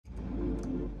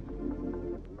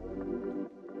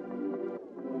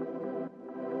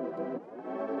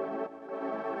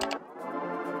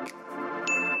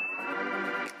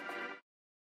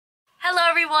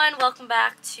everyone, welcome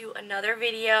back to another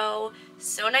video.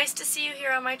 So nice to see you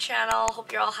here on my channel.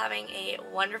 Hope you're all having a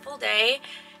wonderful day.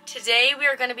 Today we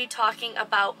are going to be talking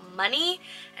about money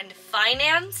and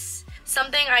finance,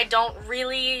 something I don't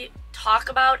really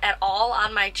talk about at all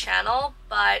on my channel,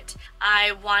 but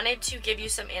I wanted to give you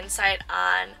some insight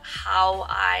on how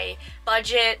I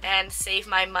budget and save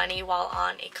my money while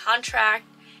on a contract.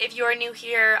 If you are new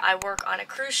here, I work on a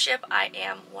cruise ship. I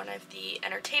am one of the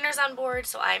entertainers on board,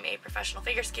 so I'm a professional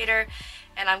figure skater,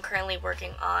 and I'm currently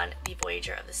working on the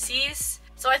Voyager of the Seas.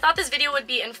 So I thought this video would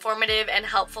be informative and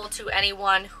helpful to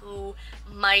anyone who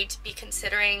might be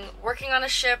considering working on a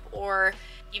ship, or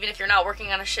even if you're not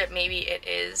working on a ship, maybe it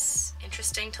is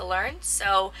interesting to learn.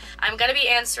 So I'm going to be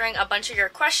answering a bunch of your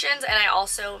questions, and I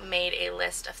also made a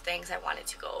list of things I wanted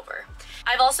to go over.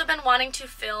 I've also been wanting to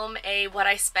film a what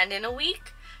I spend in a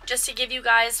week, just to give you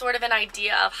guys sort of an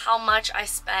idea of how much I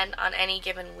spend on any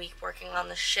given week working on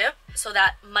the ship. So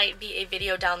that might be a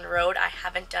video down the road. I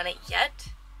haven't done it yet.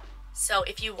 So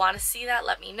if you want to see that,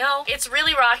 let me know. It's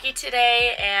really rocky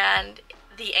today, and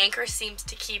the anchor seems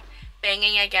to keep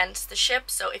banging against the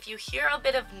ship. So if you hear a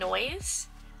bit of noise,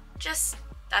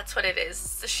 that's what it is.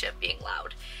 It's the ship being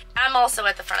loud. I'm also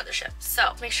at the front of the ship,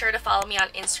 so make sure to follow me on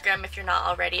Instagram if you're not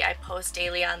already. I post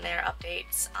daily on there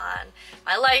updates on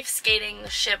my life, skating, the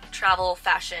ship, travel,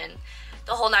 fashion,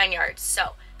 the whole 9 yards.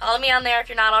 So follow me on there if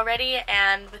you're not already,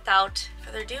 and without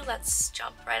further ado, let's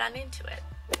jump right on into it.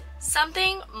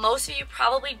 Something most of you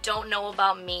probably don't know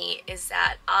about me is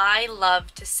that I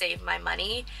love to save my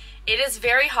money. It is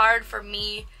very hard for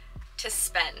me to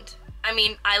spend. I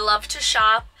mean, I love to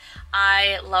shop,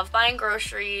 I love buying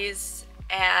groceries,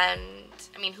 and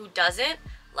I mean, who doesn't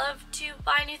love to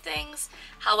buy new things?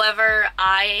 However,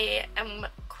 I am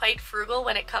quite frugal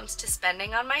when it comes to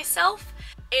spending on myself.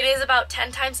 It is about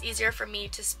 10 times easier for me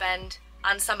to spend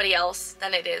on somebody else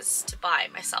than it is to buy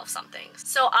myself something.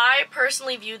 So I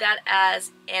personally view that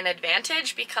as an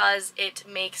advantage because it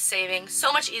makes saving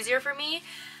so much easier for me.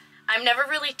 I'm never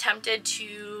really tempted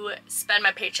to spend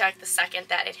my paycheck the second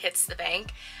that it hits the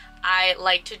bank. I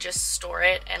like to just store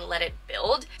it and let it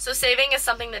build. So saving is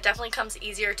something that definitely comes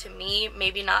easier to me,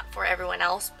 maybe not for everyone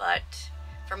else, but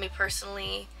for me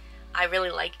personally, I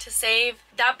really like to save.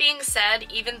 That being said,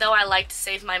 even though I like to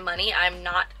save my money, I'm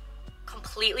not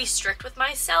completely strict with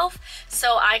myself.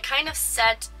 So I kind of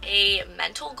set a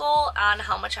mental goal on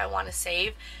how much I want to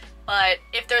save. But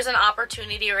if there's an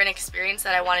opportunity or an experience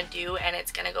that I want to do and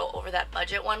it's going to go over that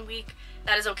budget one week,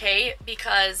 that is okay,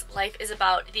 because life is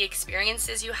about the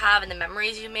experiences you have and the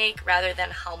memories you make rather than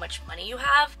how much money you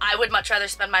have. I would much rather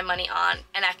spend my money on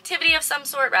an activity of some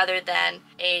sort rather than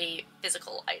a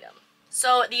physical item.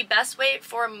 So the best way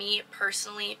for me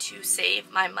personally to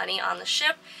save my money on the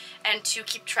ship and to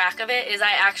keep track of it is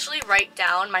I actually write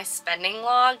down my spending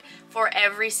log for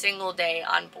every single day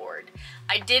on board.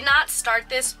 I did not start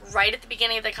this right at the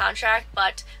beginning of the contract,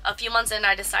 but a few months in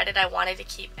I decided I wanted to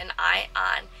keep an eye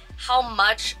on how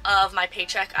much of my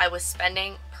paycheck I was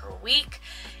spending per week.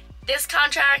 This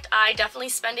contract, I definitely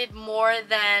spent more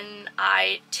than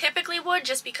I typically would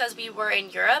just because we were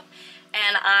in Europe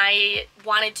and I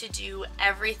wanted to do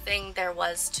everything there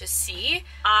was to see.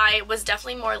 I was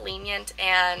definitely more lenient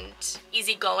and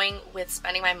easygoing with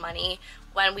spending my money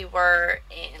when we were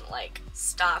in like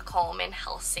Stockholm and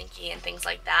Helsinki and things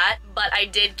like that. But I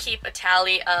did keep a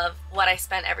tally of what I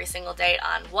spent every single day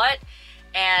on what,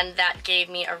 and that gave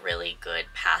me a really good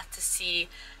path to see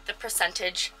the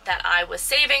percentage that I was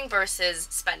saving versus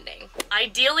spending.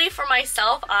 Ideally for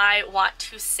myself, I want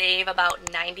to save about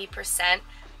 90%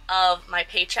 of my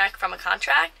paycheck from a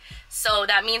contract. So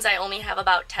that means I only have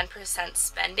about 10%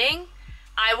 spending.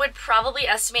 I would probably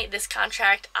estimate this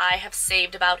contract I have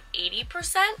saved about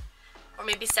 80% or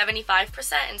maybe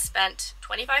 75% and spent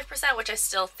 25%, which I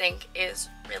still think is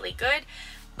really good.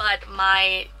 But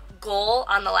my goal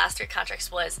on the last 3 contracts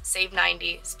was save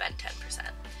 90, spend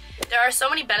 10%. There are so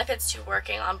many benefits to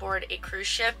working on board a cruise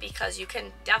ship because you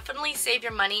can definitely save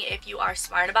your money if you are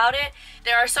smart about it.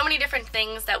 There are so many different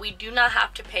things that we do not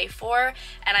have to pay for,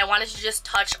 and I wanted to just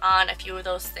touch on a few of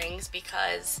those things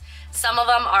because some of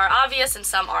them are obvious and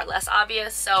some are less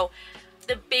obvious. So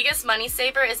the biggest money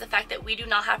saver is the fact that we do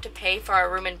not have to pay for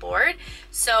our room and board.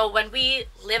 So when we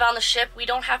live on the ship, we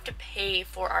don't have to pay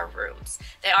for our rooms.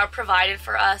 They are provided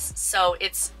for us, so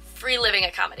it's free living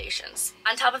accommodations.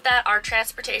 On top of that, our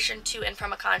transportation to and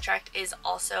from a contract is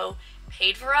also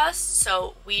paid for us,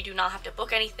 so we do not have to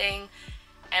book anything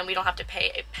and we don't have to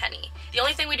pay a penny. The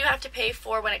only thing we do have to pay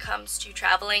for when it comes to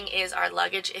traveling is our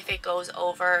luggage if it goes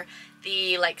over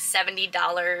the like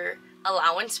 $70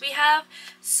 allowance we have.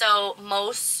 So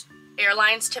most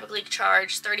Airlines typically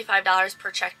charge $35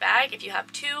 per checked bag. If you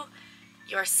have 2,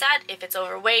 you're set. If it's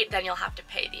overweight, then you'll have to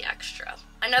pay the extra.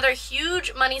 Another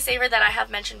huge money saver that I have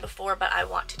mentioned before, but I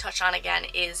want to touch on again,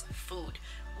 is food.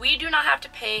 We do not have to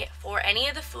pay for any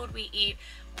of the food we eat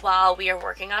while we are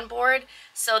working on board.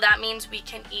 So that means we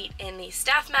can eat in the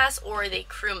staff mess or the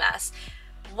crew mess.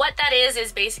 What that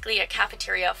is basically a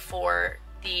cafeteria for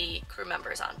the crew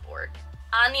members on board.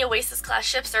 On the Oasis class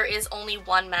ships, there is only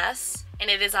one mess, and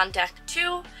it is on deck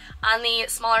 2. On the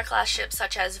smaller class ships,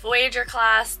 such as Voyager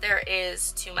class, there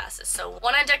is 2 messes. So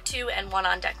one on deck 2 and one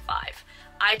on deck 5.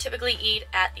 I typically eat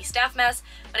at the staff mess,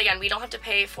 but again, we don't have to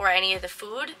pay for any of the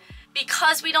food.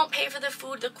 Because we don't pay for the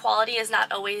food, the quality is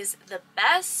not always the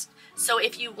best. So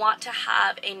if you want to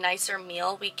have a nicer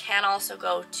meal, we can also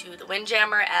go to the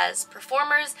Windjammer as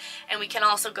performers, and we can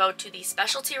also go to the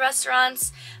specialty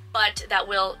restaurants, but that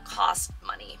will cost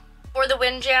money. For the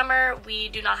Windjammer, we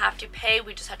do not have to pay,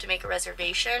 we just have to make a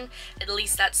reservation. At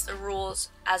least that's the rules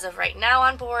as of right now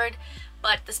on board.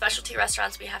 But the specialty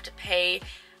restaurants, we have to pay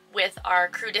with our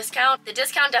crew discount. The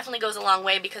discount definitely goes a long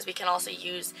way because we can also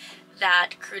use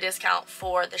that crew discount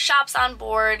for the shops on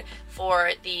board,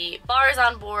 for the bars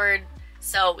on board,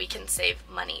 so we can save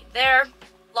money there.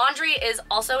 Laundry is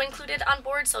also included on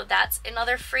board, so that's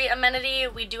another free amenity.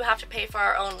 We do have to pay for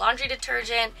our own laundry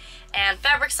detergent and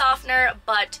fabric softener,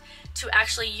 but to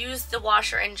actually use the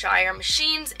washer and dryer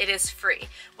machines, it is free,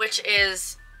 which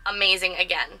is amazing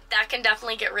again. That can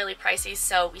definitely get really pricey,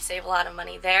 so we save a lot of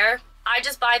money there. I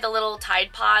just buy the little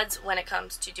Tide Pods when it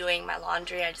comes to doing my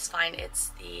laundry. I just find it's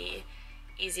the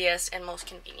easiest and most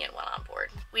convenient one on board.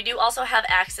 We do also have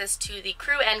access to the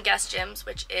crew and guest gyms,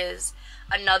 which is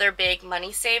another big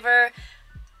money saver.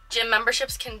 Gym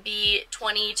memberships can be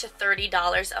 $20 to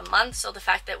 $30 a month, so the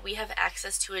fact that we have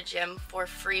access to a gym for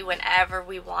free whenever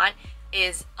we want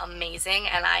is amazing,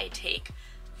 and I take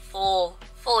full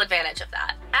advantage of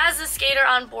that. As a skater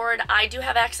on board, I do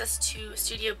have access to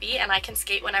Studio B, and I can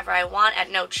skate whenever I want at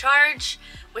no charge,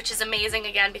 which is amazing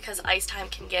again because ice time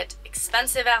can get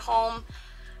expensive at home.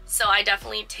 So I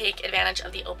definitely take advantage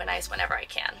of the open ice whenever I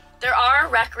can. There are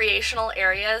recreational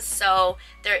areas, so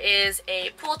there is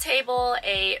a pool table,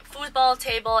 a foosball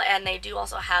table, and they do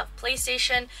also have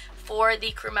PlayStation for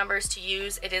the crew members to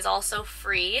use. It is also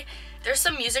free. There's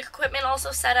some music equipment also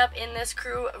set up in this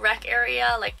crew rec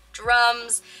area, like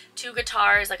drums, 2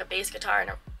 guitars, like a bass guitar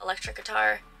and an electric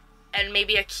guitar, and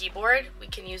maybe a keyboard. We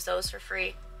can use those for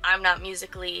free. I'm not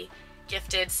musically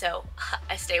gifted, so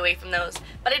I stay away from those.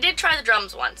 But I did try the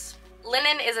drums once.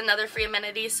 Linen is another free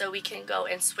amenity, so we can go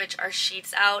and switch our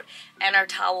sheets out and our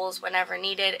towels whenever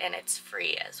needed, and it's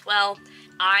free as well.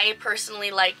 I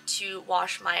personally like to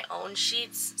wash my own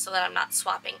sheets so that I'm not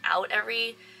swapping out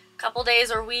every couple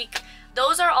days or week.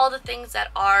 Those are all the things that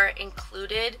are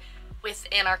included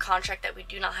within our contract that we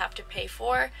do not have to pay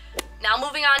for. Now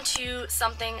moving on to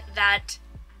something that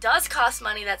does cost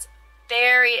money, that's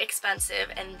very expensive,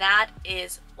 and that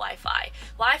is Wi-Fi.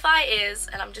 Wi-Fi is,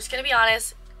 and I'm just gonna be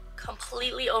honest,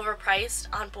 completely overpriced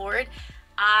on board.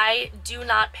 I do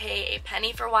not pay a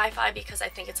penny for Wi-Fi because I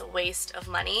think it's a waste of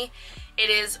money. It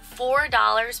is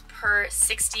 $4 per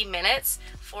 60 minutes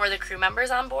for the crew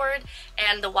members on board,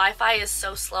 and the Wi-Fi is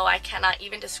so slow I cannot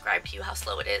even describe to you how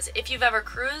slow it is. If you've ever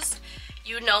cruised,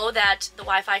 you know that the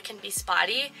Wi-Fi can be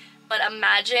spotty, but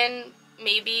imagine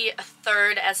maybe a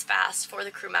third as fast for the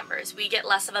crew members. We get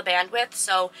less of a bandwidth,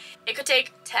 so it could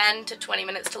take 10 to 20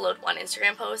 minutes to load one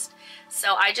Instagram post,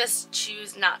 so I just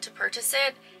choose not to purchase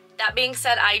it. That being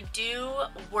said, I do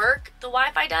work the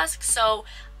Wi-Fi desk, so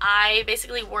I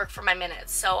basically work for my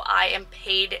minutes. So I am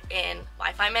paid in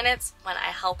Wi-Fi minutes when I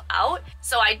help out.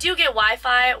 So I do get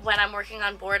Wi-Fi when I'm working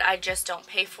on board, I just don't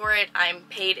pay for it. I'm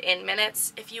paid in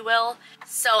minutes, if you will.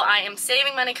 So I am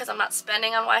saving money because I'm not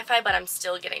spending on Wi-Fi, but I'm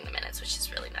still getting the minutes, which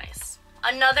is really nice.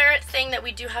 Another thing that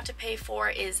we do have to pay for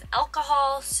is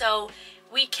alcohol. So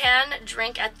we can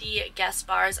drink at the guest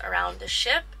bars around the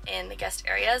ship in the guest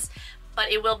areas, but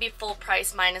it will be full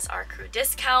price minus our crew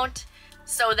discount.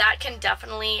 So that can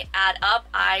definitely add up.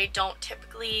 I don't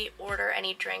typically order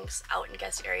any drinks out in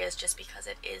guest areas just because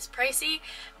it is pricey,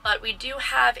 but we do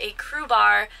have a crew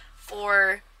bar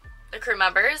for the crew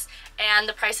members, and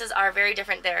the prices are very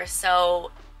different there.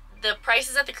 So the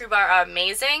prices at the crew bar are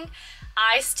amazing.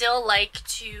 I still like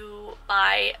to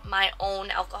buy my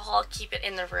own alcohol, keep it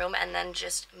in the room, and then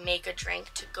just make a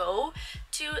drink to go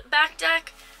to back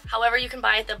deck. However, you can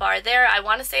buy at the bar there. I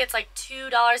want to say it's like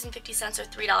 $2.50 or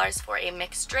 $3 for a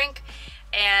mixed drink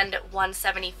and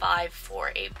 $1.75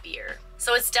 for a beer.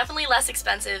 So it's definitely less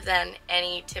expensive than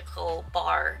any typical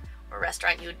bar or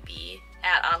restaurant you would be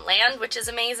at on land, which is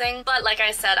amazing. But like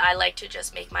I said, I like to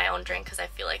just make my own drink because I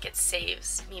feel like it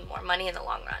saves me more money in the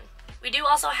long run. We do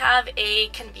also have a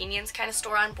convenience kind of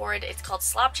store on board. It's called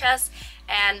Slop Chest,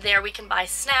 and there we can buy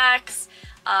snacks,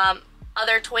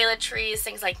 other toiletries,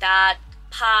 things like that,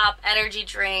 pop, energy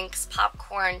drinks,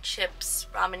 popcorn, chips,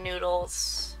 ramen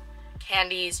noodles,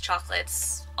 candies,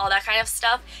 chocolates, all that kind of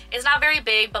stuff. It's not very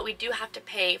big, but we do have to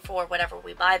pay for whatever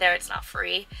we buy there. It's not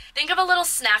free. Think of a little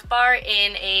snack bar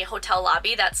in a hotel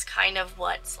lobby. That's kind of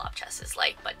what Slop Chest is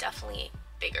like, but definitely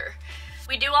bigger.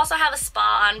 We do also have a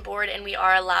spa on board, and we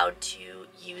are allowed to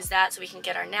use that, so we can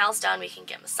get our nails done, we can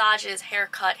get massages, hair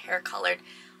cut, hair colored,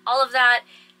 all of that.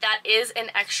 That is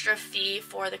an extra fee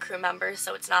for the crew members,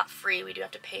 so it's not free. We do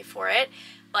have to pay for it.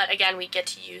 But again, we get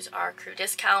to use our crew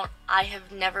discount. I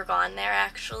have never gone there,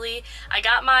 actually. I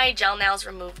got my gel nails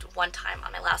removed one time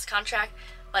on my last contract,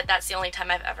 but that's the only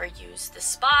time I've ever used the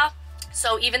spa.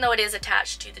 So even though it is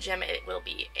attached to the gym, it will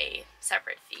be a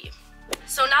separate fee.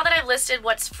 So now that I've listed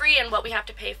what's free and what we have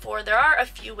to pay for, there are a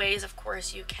few ways, of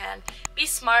course, you can be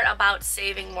smart about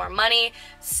saving more money.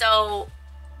 So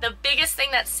the biggest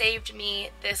thing that saved me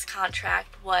this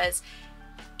contract was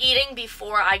eating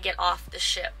before I get off the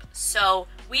ship. So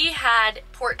we had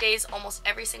port days almost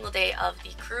every single day of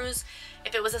the cruise.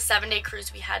 If it was a 7-day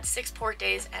cruise, we had 6 port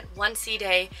days and 1 sea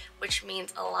day, which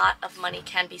means a lot of money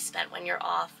can be spent when you're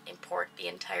off in port the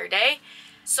entire day.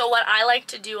 So what I like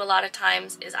to do a lot of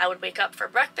times is I would wake up for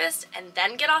breakfast and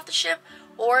then get off the ship,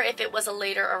 or if it was a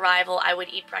later arrival, I would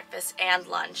eat breakfast and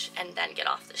lunch and then get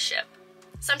off the ship.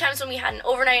 Sometimes when we had an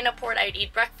overnight in a port, I'd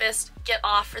eat breakfast, get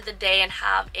off for the day, and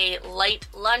have a light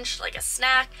lunch, like a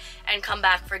snack, and come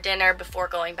back for dinner before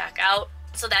going back out.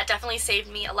 So that definitely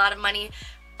saved me a lot of money.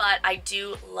 But I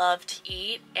do love to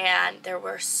eat, and there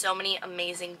were so many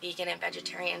amazing vegan and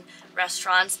vegetarian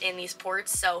restaurants in these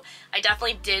ports, so I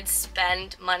definitely did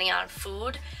spend money on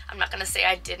food. I'm not gonna say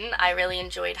I didn't. I really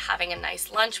enjoyed having a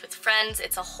nice lunch with friends.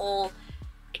 It's a whole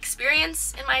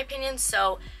experience, in my opinion,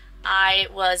 so I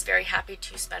was very happy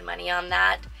to spend money on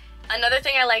that. Another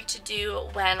thing I like to do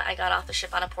when I got off the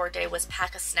ship on a port day was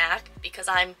pack a snack, because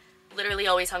I'm literally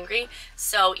always hungry.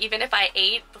 So even if I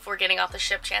ate before getting off the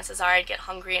ship, chances are I'd get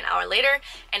hungry an hour later,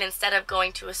 and instead of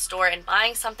going to a store and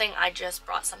buying something, I just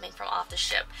brought something from off the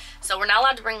ship. So we're not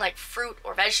allowed to bring like fruit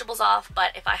or vegetables off,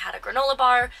 but if I had a granola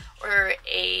bar or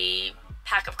a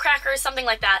pack of crackers, something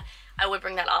like that, I would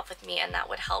bring that off with me, and that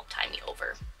would help tie me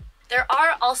over. There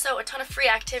are also a ton of free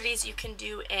activities you can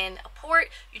do in a port.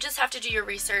 You just have to do your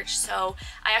research. So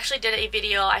I actually did a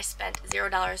video. I spent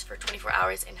 $0 for 24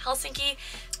 hours in Helsinki.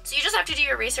 So you just have to do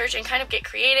your research and kind of get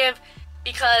creative,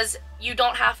 because you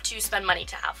don't have to spend money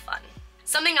to have fun.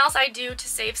 Something else I do to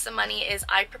save some money is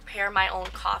I prepare my own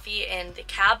coffee in the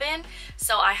cabin.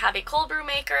 So I have a cold brew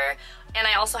maker, and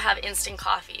I also have instant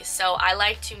coffee. So I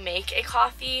like to make a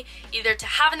coffee either to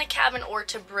have in the cabin or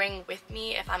to bring with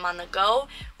me if I'm on the go,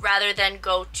 rather than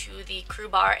go to the crew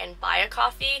bar and buy a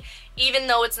coffee. Even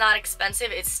though it's not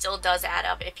expensive, it still does add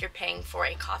up if you're paying for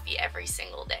a coffee every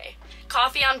single day.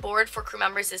 Coffee on board for crew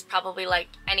members is probably like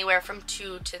anywhere from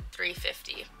 $2 to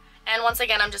 $3.50. And once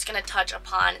again, I'm just going to touch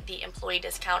upon the employee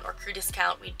discount or crew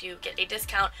discount. We do get a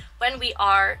discount when we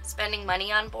are spending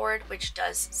money on board, which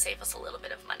does save us a little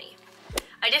bit of money.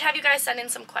 I did have you guys send in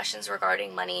some questions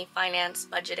regarding money, finance,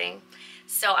 budgeting.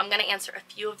 So I'm going to answer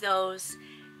a few of those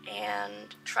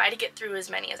and try to get through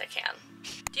as many as I can.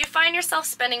 Do you find yourself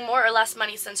spending more or less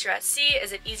money since you're at sea?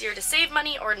 Is it easier to save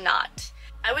money or not?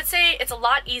 I would say it's a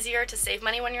lot easier to save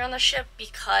money when you're on the ship,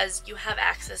 because you have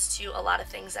access to a lot of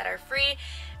things that are free.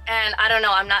 And I don't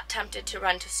know, I'm not tempted to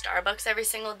run to Starbucks every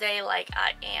single day like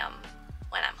I am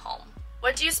when I'm home.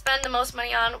 What do you spend the most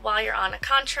money on while you're on a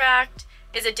contract?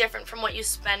 Is it different from what you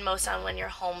spend most on when you're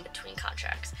home between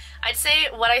contracts? I'd say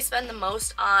what I spend the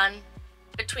most on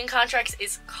between contracts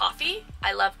is coffee.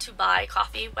 I love to buy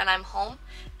coffee when I'm home.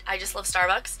 I just love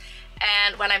Starbucks.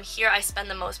 And when I'm here, I spend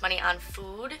the most money on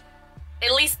food,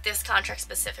 at least this contract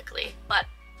specifically. But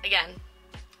again,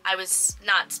 I was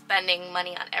not spending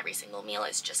money on every single meal.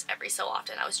 It's just every so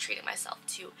often I was treating myself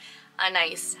to a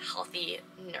nice, healthy,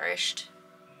 nourished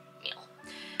meal.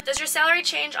 Does your salary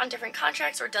change on different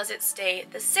contracts, or does it stay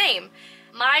the same?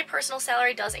 My personal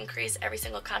salary does increase every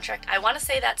single contract. I want to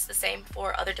say that's the same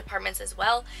for other departments as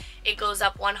well. It goes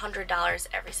up $100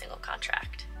 every single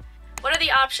contract. What are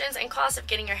the options and costs of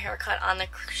getting your haircut on the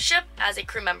ship as a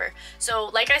crew member? So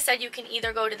like I said, you can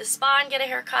either go to the spa and get a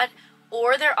haircut,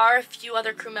 or there are a few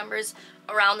other crew members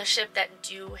around the ship that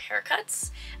do haircuts,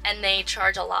 and they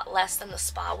charge a lot less than the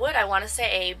spa would. I want to say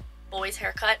a boy's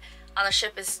haircut on the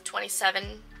ship is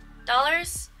 $27,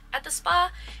 at the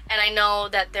spa, and I know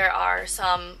that there are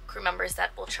some crew members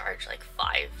that will charge like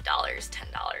 $5,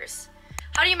 $10.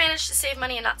 How do you manage to save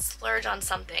money and not splurge on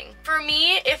something? For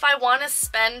me, if I want to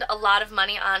spend a lot of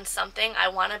money on something, I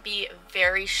want to be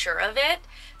very sure of it.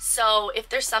 So if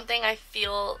there's something I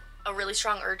feel a really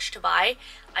strong urge to buy,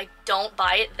 I don't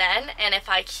buy it then, and if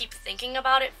I keep thinking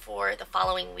about it for the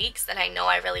following weeks, then I know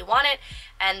I really want it,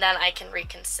 and then I can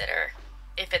reconsider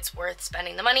if it's worth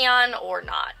spending the money on or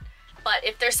not. But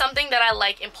if there's something that I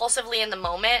like impulsively in the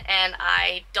moment and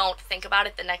I don't think about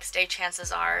it the next day,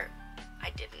 chances are I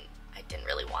didn't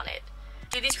really want it.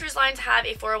 Do these cruise lines have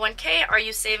a 401k? Are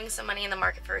you saving some money in the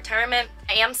market for retirement?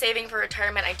 I am saving for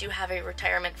retirement. I do have a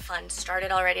retirement fund started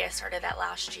already. I started that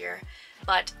last year,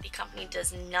 but the company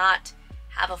does not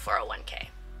have a 401k.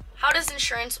 How does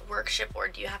insurance work, ship, or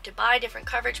do you have to buy different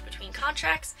coverage between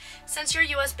contracts? Since you're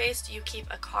US based, do you keep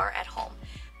a car at home?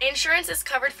 Insurance is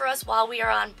covered for us while we are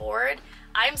on board.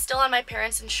 I'm still on my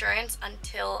parents' insurance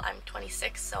until I'm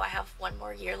 26, so I have one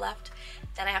more year left.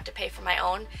 Then I have to pay for my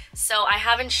own. So I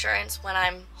have insurance when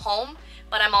I'm home,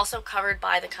 but I'm also covered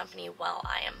by the company while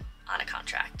I am on a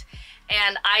contract.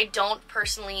 And I don't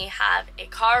personally have a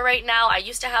car right now. I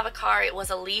used to have a car. It was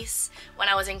a lease when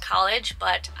I was in college,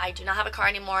 but I do not have a car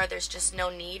anymore. There's just no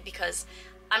need because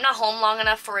I'm not home long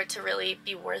enough for it to really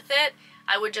be worth it.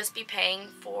 I would just be paying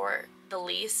for the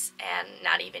lease and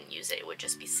not even use it. It would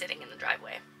just be sitting in the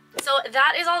driveway. So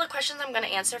that is all the questions I'm going to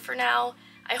answer for now.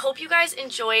 I hope you guys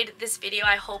enjoyed this video.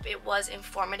 I hope it was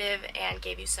informative and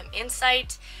gave you some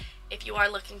insight if you are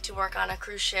looking to work on a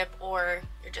cruise ship or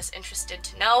you're just interested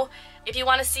to know. If you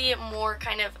want to see more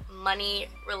kind of money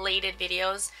related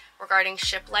videos regarding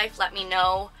ship life, let me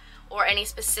know, or any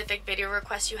specific video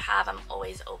requests you have. I'm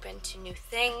always open to new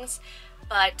things,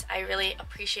 but I really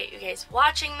appreciate you guys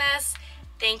watching this.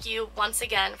 Thank you once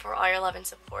again for all your love and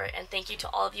support, and thank you to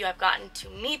all of you I've gotten to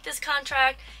meet this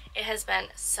contract. It has been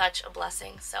such a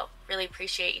blessing, so really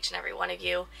appreciate each and every one of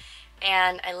you,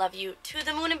 and I love you to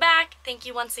the moon and back. Thank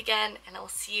you once again, and I will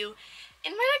see you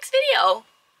in my next video.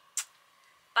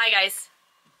 Bye, guys.